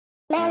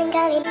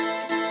Melancholy,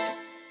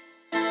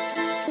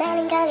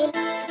 melancholy,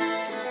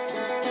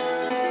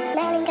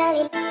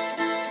 melancholy,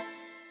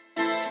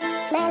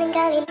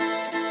 melancholy,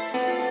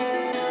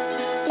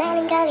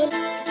 melancholy,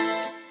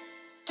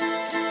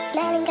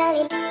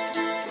 melancholy,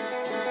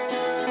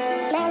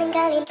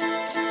 melancholy,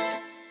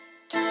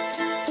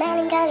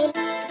 melancholy.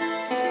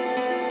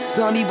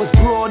 Sonny was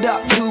brought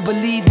up to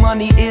believe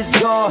money is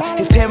God.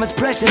 His parents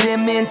pressured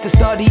him into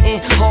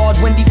studying hard.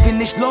 When he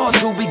finished law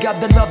school, we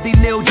got the lovely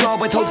little job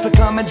with hopes of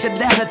climbing the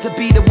ladder to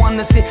be the one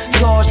that's in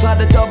charge. Try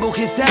to double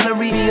his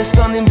salary, be a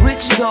stunning rich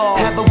star,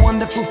 have a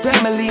wonderful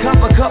family,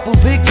 cop a couple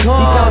big cars.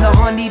 He found a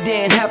honey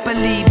then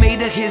happily made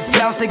her his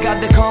spouse. They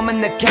got the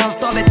common account,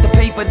 started to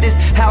pay for this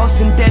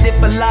house, indebted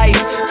for life,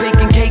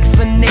 baking cakes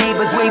for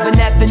neighbors, waving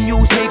at the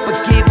newspaper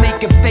kid,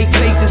 making fake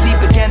faces. He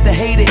began to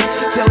hate it,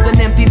 felt an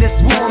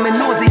emptiness warm and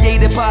nauseated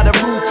by the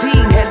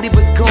routine. Hell, he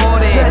was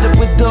caught in, fed up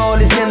with all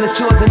his endless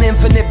chores and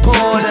infinite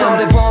boredom. He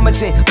started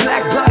vomiting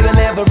black bile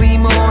every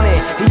morning.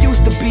 He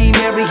used to be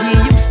merry, he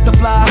used to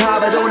fly high,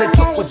 but all it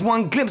took was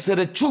one glimpse of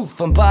the truth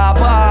from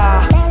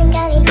bye-bye.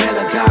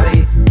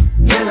 Melancholy,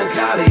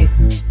 melancholy,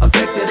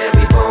 affected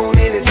every bone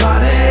in his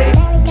body.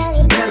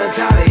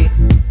 Melancholy,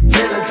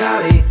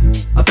 melancholy,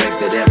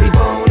 affected every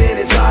bone in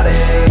his body.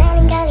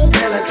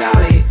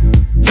 Melancholy,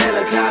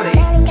 melancholy,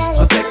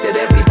 affected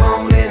every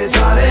bone in his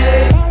body.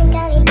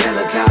 Melancholy,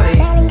 melancholy.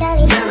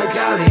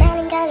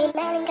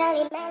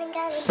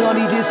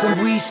 Sonny did some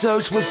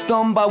research, was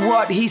stunned by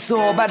what he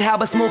saw about how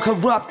a small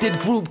corrupted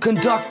group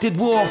conducted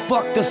war,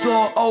 fucked us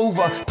all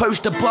over,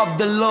 perched above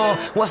the law.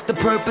 What's the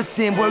purpose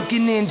in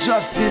working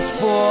injustice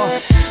for?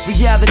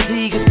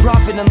 Reality is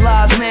profit and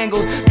lies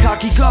mangled,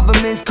 cocky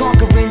governments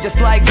conquering just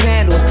like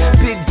vandals.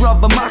 Big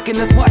brother mocking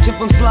us, watching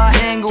from sly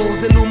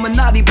angles.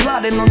 Illuminati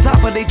plotting on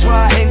top of their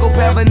triangle.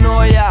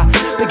 Paranoia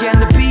began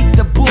to beat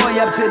the boy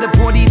up to the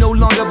point he no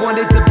longer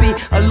wanted to be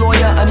a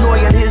lawyer,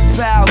 annoying his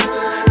spouse.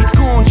 He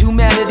scorned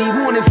humanity,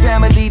 wanted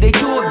family. They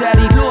thought that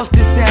he lost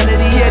his sanity,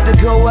 scared to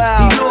go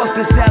out. He lost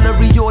his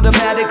salary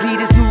automatically.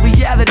 This new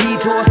reality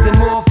tossed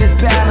him off his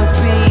balance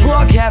beam.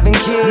 Fuck having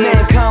kids,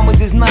 mankind was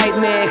his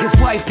nightmare. His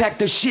wife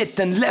packed her shit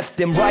and left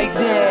him right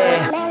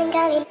there.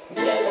 Melancholy,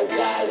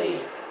 Melancholy,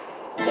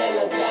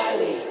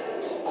 melancholy,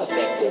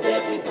 affected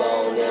every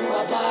bone in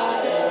my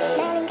body.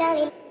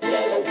 melancholy,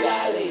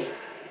 Melancholy,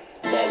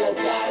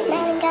 melancholy.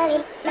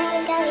 melancholy,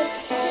 melancholy.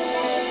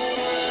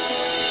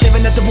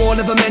 Living at the wall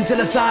of a mental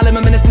asylum,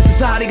 a menace to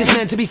society is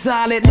meant to be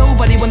silent.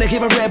 Nobody wanna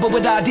hear a rebel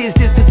with ideas,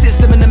 this the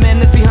system and the men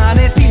that's behind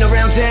it. Been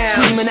around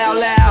town, screaming out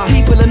loud.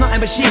 People are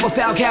nothing but sheep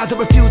without cows that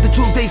refuse the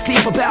truth. They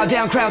sleep or bow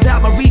down, crowds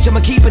out my reach,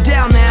 I'ma keep it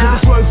down now.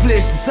 Cause it's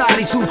worthless,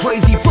 society too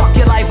crazy. Fuck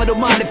your life, I don't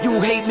mind if you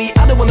hate me.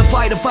 I don't wanna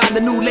fight or find a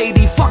new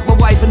lady. Fuck my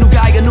wife, a new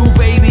guy, a new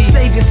baby.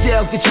 Save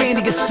yourself, your chain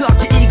to get stuck,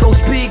 your ego's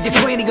big, your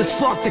training is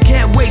fucked. I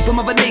can't wait for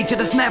Mother Nature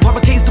to snap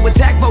hurricanes to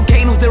attack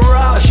volcanoes that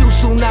rock. A huge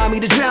tsunami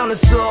to drown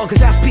us all,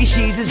 cause our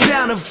species is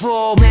bound to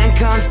fall.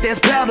 Mankind stands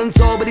proud and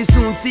tall, but he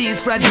soon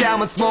sees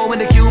fragile and small when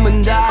the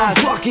human dies.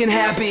 I'm fucking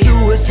happy,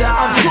 suicide,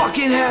 I'm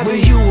fucking happy when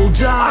you will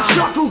die. I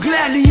chuckle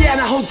gladly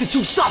and I hope that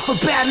you suffer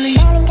badly.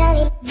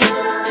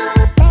 Melancholy.